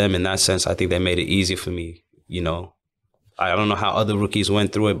grateful for them in that sense. I think they made it easy for me. I don't know how other rookies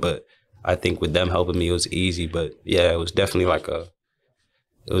went through it, but I think with them helping me, it was easy. But yeah, it was definitely like an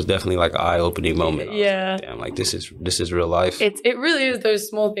eye-opening moment. Yeah. Damn, like this is real life. It really is those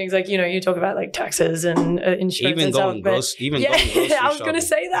small things, like, you talk about like taxes and insurance. Even going grocery shopping. I was going to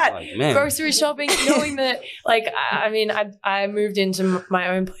say that. Like, man. Grocery shopping, knowing that, like, I moved into my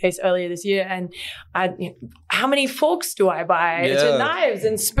own place earlier this year, and how many forks do I buy? To knives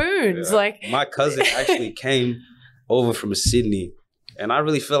and spoons? Yeah. Like, my cousin actually came over from Sydney, and I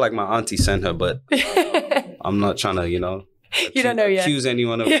really feel like my auntie sent her, but I'm not trying to, you don't know yet. Accuse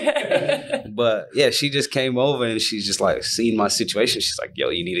anyone of it. But yeah, she just came over and she's just like seen my situation. She's like, yo,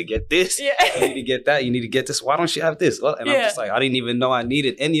 you need to get this. Yeah. You need to get that. You need to get this. Why don't you have this? Well, and I'm just like, I didn't even know I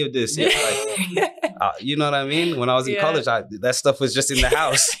needed any of this. You know what I mean? When I was in college, that stuff was just in the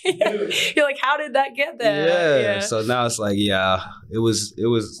house. You're like, how did that get there? Yeah. So now it's like, it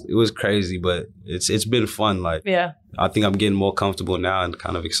was crazy, but it's been fun. Like, I think I'm getting more comfortable now and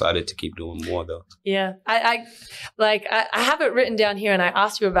kind of excited to keep doing more though. Yeah. I have it written down here, and I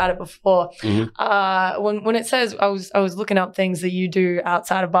asked you about it before. Mm-hmm. When it says, I was looking up things that you do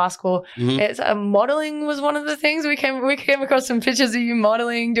outside of basketball. Mm-hmm. It's modeling was one of the things we came across some pictures of you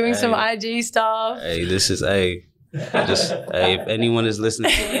modeling, doing some IG stuff. Hey, this is if anyone is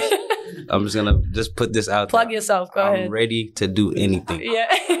listening to this, I'm just gonna put this out. Plug there. yourself. Go ahead. I'm ready to do anything.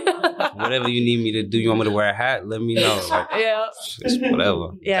 Yeah. Whatever you need me to do. You want me to wear a hat? Let me know. Like, just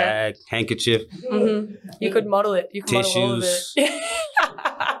whatever. Yeah. Bag, handkerchief. Mm-hmm. You could model it. You could model all of it.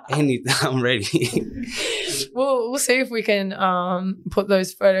 Anything. I'm ready. We'll see if we can put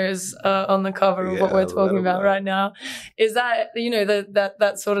those photos on the cover of what we're talking about right now. Is that,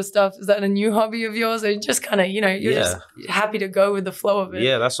 that sort of stuff, is that a new hobby of yours, or just kind of, you're just happy to go with the flow of it?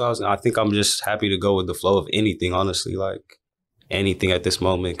 Yeah, that's what I think I'm just happy to go with the flow of anything, honestly. Like anything at this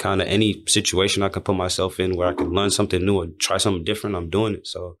moment, kind of any situation I can put myself in where I can learn something new or try something different, I'm doing it.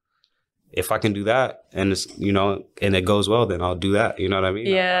 So if I can do that and it's, you know, and it goes well, then I'll do that. You know what I mean?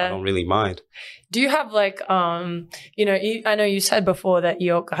 Yeah. I don't really mind. Do you have like, you know, I know you said before that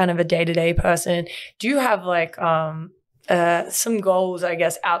you're kind of a day-to-day person. Do you have like some goals, I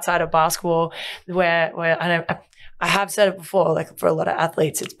guess, outside of basketball where I have said it before, like for a lot of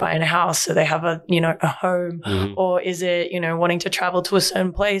athletes, it's buying a house so they have a, you know, a home, or is it, you know, wanting to travel to a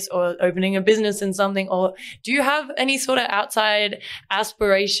certain place or opening a business in something, or do you have any sort of outside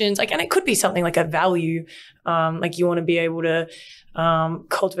aspirations? Like, and it could be something like a value, like you want to be able to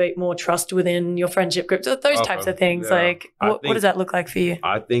cultivate more trust within your friendship groups, those types of things. Yeah. Like, what does that look like for you?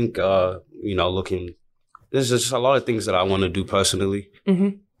 I think, you know, there's just a lot of things that I want to do personally,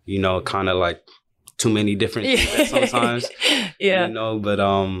 you know, kind of like too many different things sometimes, you know, but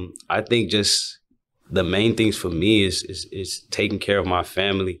I think just the main things for me is taking care of my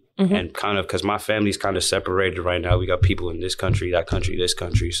family and kind of, because my family's kind of separated right now. We got people in this country, that country, this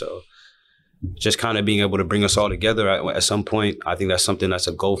country. So just kind of being able to bring us all together at some point, I think that's something that's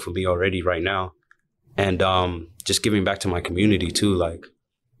a goal for me already right now. And just giving back to my community too, like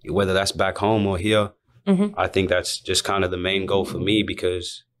whether that's back home or here, I think that's just kind of the main goal for me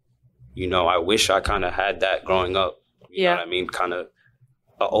because, you know, I wish I kind of had that growing up. You know what I mean? Kind of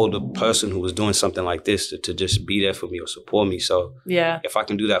an older person who was doing something like this to just be there for me or support me. So if I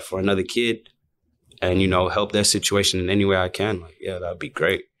can do that for another kid and, you know, help their situation in any way I can, like, yeah, that'd be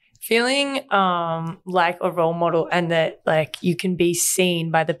great. Feeling like a role model and that like you can be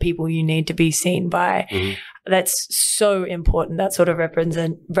seen by the people you need to be seen by. That's so important, that sort of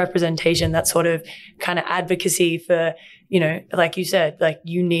representation, that sort of kind of advocacy for, you know, like you said, like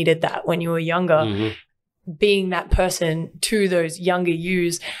you needed that when you were younger. Being that person to those younger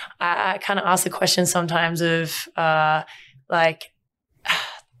yous, I kind of ask the question sometimes of like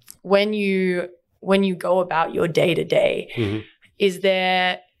when you go about your day to day, is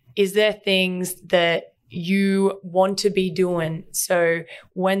there things that you want to be doing so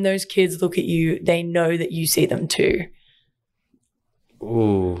when those kids look at you, they know that you see them too?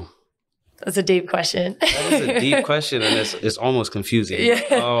 Ooh. That's a deep question. That is a deep question, and it's almost confusing.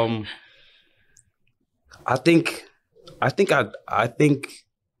 Yeah. I think,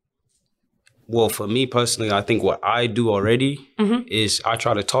 well, for me personally, I think what I do already is I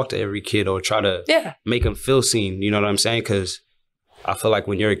try to talk to every kid or try to make them feel seen. You know what I'm saying? Because I feel like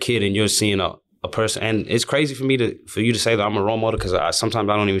when you're a kid and you're seeing a person, and it's crazy for you to say that I'm a role model because sometimes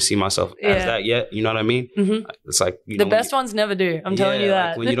I don't even see myself as that yet. You know what I mean? It's like, you know, the best ones never do. I'm telling you that.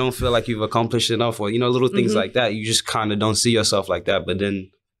 Like when you don't feel like you've accomplished enough, or, you know, little things like that, you just kind of don't see yourself like that. But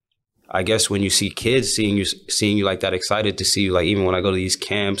then I guess when you see kids seeing you like that, excited to see you, like even when I go to these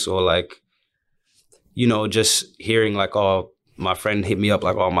camps or like, you know, just hearing like, oh, my friend hit me up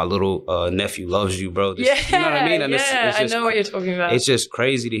like, oh, my little nephew loves you, bro. You know what I mean? And it's just, I know what you're talking about. It's just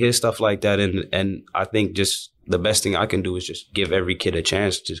crazy to hear stuff like that. And I think just the best thing I can do is just give every kid a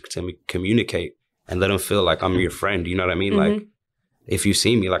chance to communicate and let them feel like I'm your friend. You know what I mean? Like if you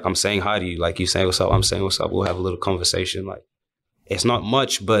see me, like I'm saying hi to you, like you saying what's up, I'm saying what's up. We'll have a little conversation. Like it's not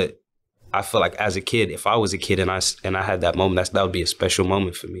much, but I feel like as a kid, if I was a kid and I had that moment, that would be a special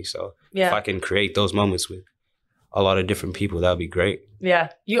moment for me. So if I can create those moments with a lot of different people, that would be great. Yeah,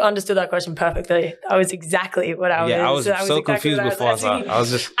 you understood that question perfectly. That was exactly what I was. Yeah, I was so confused before. I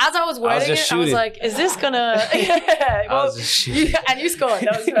was just as I was wording it, I was like, "Is this gonna?" Well, I was just shooting. And you scored.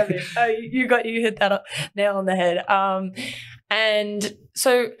 That was perfect. You hit that nail on the head. And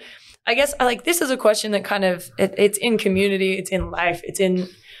so, I guess like this is a question that kind of it's in community, it's in life, it's in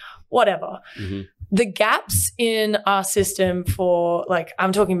whatever. The gaps in our system for, like,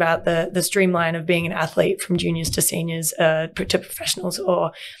 I'm talking about the streamline of being an athlete from juniors to seniors to professionals,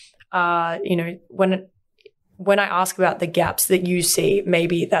 or, you know, when I ask about the gaps that you see,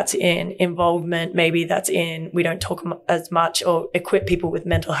 maybe that's in involvement, maybe that's in we don't talk as much or equip people with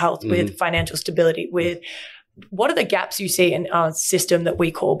mental health, with financial stability, with what are the gaps you see in our system that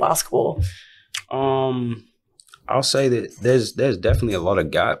we call basketball? I'll say that there's definitely a lot of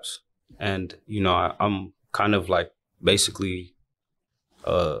gaps. And, you know, I'm kind of like basically,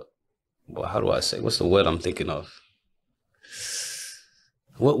 well, how do I say? What's the word I'm thinking of?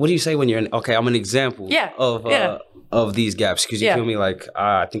 What do you say when you're in? Okay, I'm an example of these gaps. Because you feel me? Like,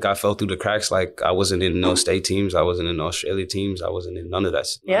 I think I fell through the cracks. Like, I wasn't in no state teams. I wasn't in Australia teams. I wasn't in none of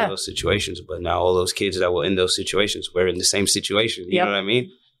those situations. But now all those kids that were in those situations were in the same situation. You know what I mean?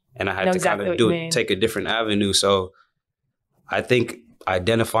 And I had to kind of take a different avenue. So I think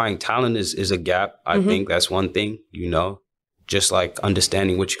identifying talent is a gap. I think that's one thing, you know, just like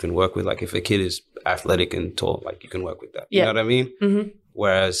understanding what you can work with. Like if a kid is athletic and tall, like you can work with that. You know what I mean?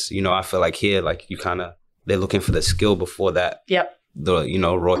 Whereas, you know, I feel like here, like they're looking for the skill before that, the, you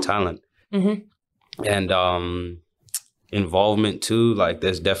know, raw talent. And involvement too. Like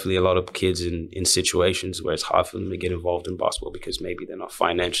there's definitely a lot of kids in situations where it's hard for them to get involved in basketball because maybe they're not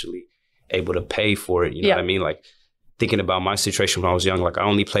financially able to pay for it. You know what I mean? Like thinking about my situation when I was young, like I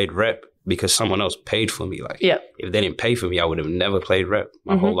only played rep because someone else paid for me. Like if they didn't pay for me, I would have never played rep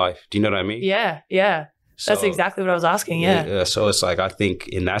my whole life. Do you know what I mean? Yeah, yeah. So, that's exactly what I was asking. Yeah. So it's like, I think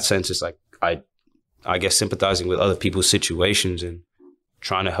in that sense, it's like, I guess sympathizing with other people's situations and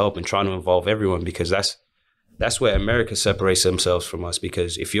trying to help and trying to involve everyone, because that's where America separates themselves from us.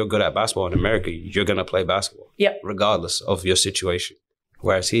 Because if you're good at basketball in America, you're going to play basketball regardless of your situation.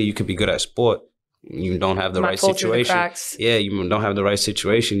 Whereas here, you could be good at sport. You don't have the right situation. Yeah, you don't have the right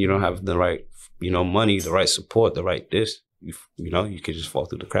situation. You don't have the right, money, the right support, the right this. You could just fall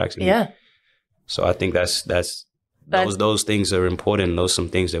through the cracks. So I think those things are important. Those are some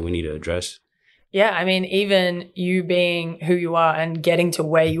things that we need to address. Yeah, I mean, even you being who you are and getting to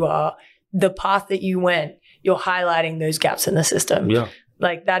where you are, the path that you went, you're highlighting those gaps in the system. Yeah.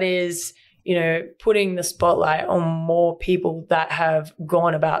 Like that is, putting the spotlight on more people that have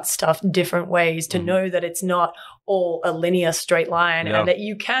gone about stuff different ways to know that it's not all a linear straight line and that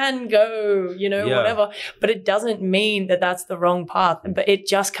you can go, whatever, but it doesn't mean that that's the wrong path. But it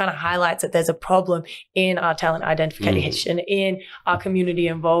just kind of highlights that there's a problem in our talent identification, in our community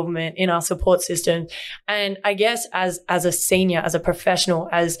involvement, in our support system. And I guess as a senior, as a professional,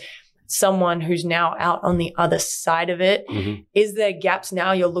 as someone who's now out on the other side of it, is there gaps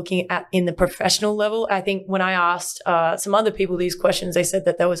now you're looking at in the professional level? I think when I asked some other people these questions, they said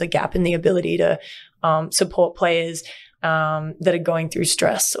that there was a gap in the ability to support players that are going through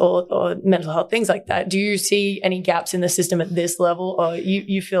stress or mental health, things like that. Do you see any gaps in the system at this level, or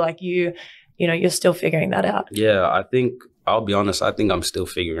you feel like you're still figuring that out? Yeah, I think, I'll be honest, I think I'm still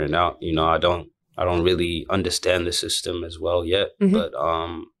figuring it out. I don't really understand the system as well yet, but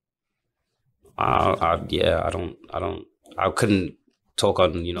I couldn't talk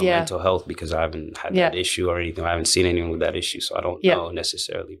on, mental health because I haven't had that issue or anything. I haven't seen anyone with that issue, so I don't know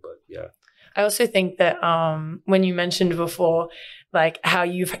necessarily, but yeah. I also think that when you mentioned before, like how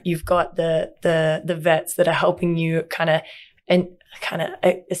you've got the vets that are helping you kind of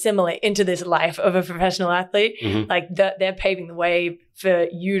assimilate into this life of a professional athlete, like they're paving the way for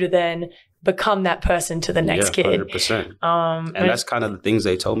you to then become that person to the next kid. 100%. And that's kind of the things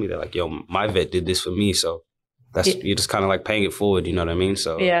they told me. They're like, yo, my vet did this for me. So you're just kind of like paying it forward. You know what I mean?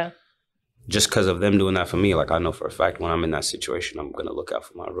 So just because of them doing that for me, like I know for a fact when I'm in that situation, I'm going to look out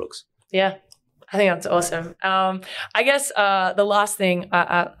for my rooks. Yeah. I think that's awesome. I guess the last thing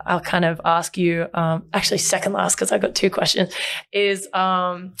I'll kind of ask you, actually second last because I got two questions, is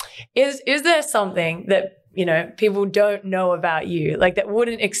there something that people don't know about you, like that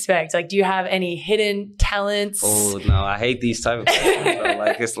wouldn't expect? Like, do you have any hidden talents? Oh, no, I hate these type of questions.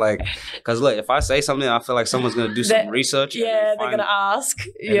 Like, it's like, because look, if I say something, I feel like someone's going to do some research. Yeah, they're going to ask.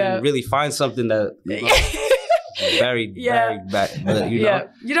 And really find something that, very bad. But, you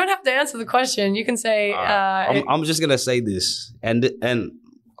don't have to answer the question. You can say, I'm just going to say this. And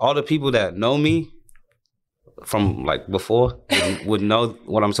all the people that know me from like before would know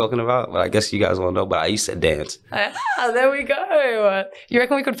what I'm talking about, but I guess you guys won't know. But I used to dance. There we go. You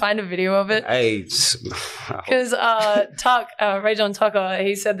reckon we could find a video of it? Hey, because Ray John Tucker,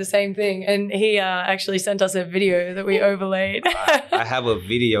 he said the same thing, and he actually sent us a video that we overlaid. I have a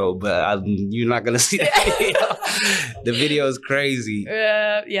video, but you're not gonna see the video. The video is crazy.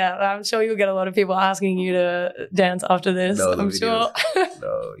 Yeah, I'm sure you'll get a lot of people asking you to dance after this. No, I'm sure.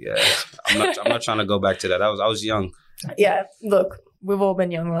 No, yeah, I'm not trying to go back to that. I was young. Yeah, look, we've all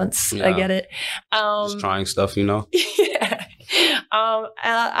been young once. Yeah. I get it. Just trying stuff, Yeah.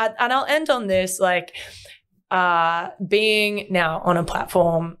 And I'll end on this, like, being now on a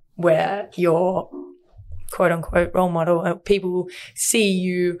platform where you're quote unquote role model, people see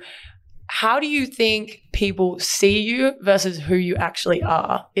you. How do you think people see you versus who you actually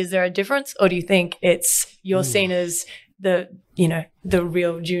are? Is there a difference, or do you think it's you're seen as the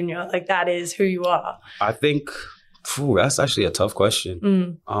real junior, like that is who you are? I think that's actually a tough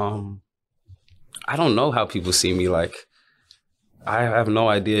question. I don't know how people see me. Like, I have no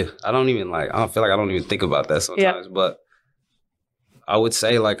idea. I don't feel like I don't even think about that sometimes. But I would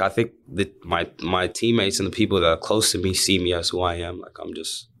say, like, I think that my teammates and the people that are close to me see me as who I am. Like, I'm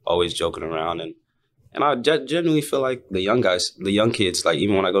just always joking around, and I genuinely feel like the young kids, like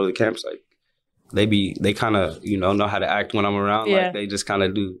even when I go to the camps, like they kind of know how to act when I'm around. Yeah. Like they just kind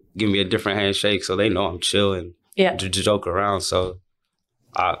of give me a different handshake, so they know I'm chill and to joke around. So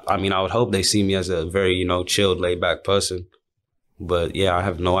I mean, I would hope they see me as a very chilled, laid back person. But yeah, I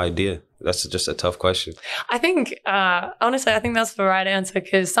have no idea. That's just a tough question. I think, honestly, I think that's the right answer,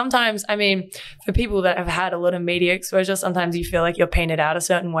 because sometimes, I mean, for people that have had a lot of media exposure, sometimes you feel like you're painted out a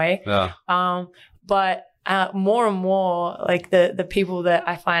certain way. Yeah. But more and more, like the people that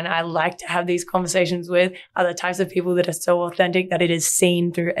I find I like to have these conversations with are the types of people that are so authentic that it is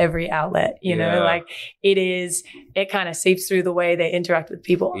seen through every outlet, you know, like it kind of seeps through the way they interact with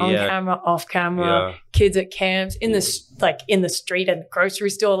people on camera, off camera, kids at camps, in the street at the grocery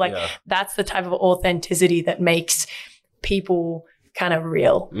store. Like that's the type of authenticity that makes people kind of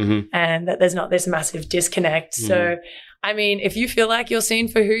real, and that there's not this massive disconnect. So I mean, if you feel like you're seen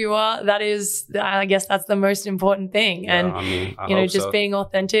for who you are, I guess that's the most important thing. And, you know, just being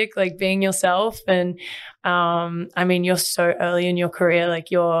authentic, like being yourself. And, I mean, you're so early in your career, like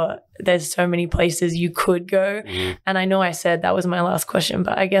there's so many places you could go. And I know I said that was my last question,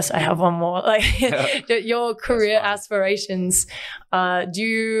 but I guess I have one more. Like your career aspirations,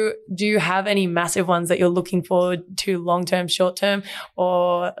 do you have any massive ones that you're looking forward to long-term, short-term,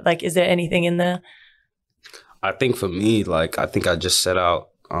 or like, is there anything in there? I think for me, like, I think I just set out,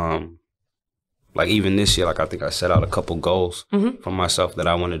 like even this year, like I think I set out a couple goals for myself that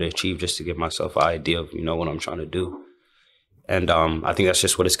I wanted to achieve, just to give myself an idea of, you know, what I'm trying to do. And I think that's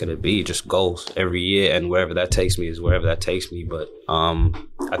just what it's going to be, just goals every year. And wherever that takes me is wherever that takes me. But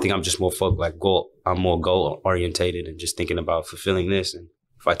I think I'm just more focused, I'm more goal orientated and just thinking about fulfilling this. And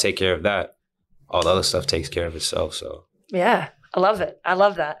if I take care of that, all the other stuff takes care of itself. So yeah. I love it. I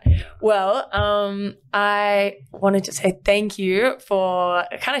love that. Well, I wanted to say thank you for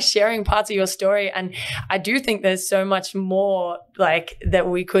kind of sharing parts of your story. And I do think there's so much more like that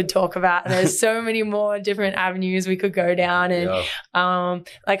we could talk about. And there's so many more different avenues we could go down. And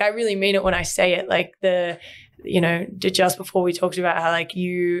like, I really mean it when I say it, like you know, just before we talked about how like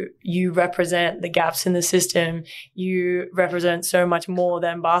you represent the gaps in the system, you represent so much more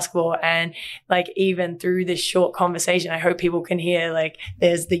than basketball. And like, even through this short conversation, I hope people can hear like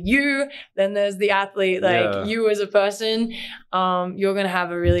there's the you, then there's the athlete, like you as a person. You're going to have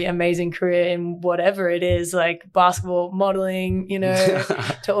a really amazing career in whatever it is, like basketball, modeling, you know,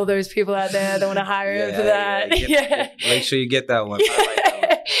 to all those people out there that want to hire you for that. Make sure you get that one. I like that one.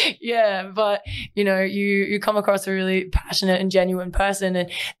 Yeah, but you know, you come across a really passionate and genuine person, and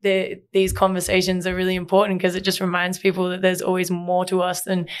these conversations are really important because it just reminds people that there's always more to us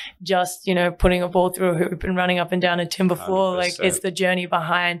than just, you know, putting a ball through a hoop and running up and down a timber floor. 100%. Like, it's the journey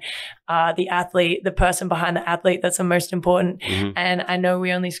behind the athlete, the person behind the athlete that's the most important. And I know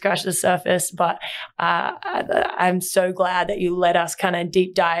we only scratched the surface, but I'm so glad that you let us kind of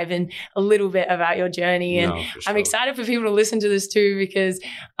deep dive in a little bit about your journey. And I'm excited for people to listen to this too, because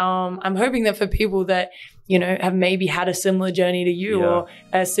I'm hoping that for people that, you know, have maybe had a similar journey to you or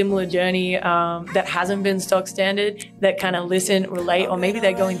a similar journey that hasn't been stock standard, that kind of listen, relate, or maybe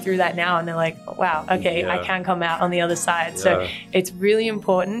they're going through that now and they're like, oh, wow, okay, I can come out on the other side. So it's really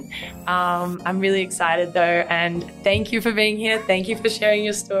important. I'm really excited though. And thank you for being here. Thank you for sharing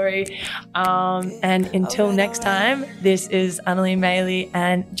your story. And until next time, this is Annalie Mailey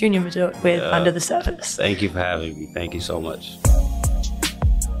and Junior Madut with Under the Surface. Thank you for having me. Thank you so much.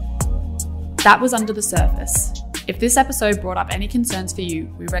 That was Under the Surface. If this episode brought up any concerns for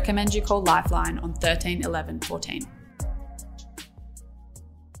you, we recommend you call Lifeline on 13 11 14.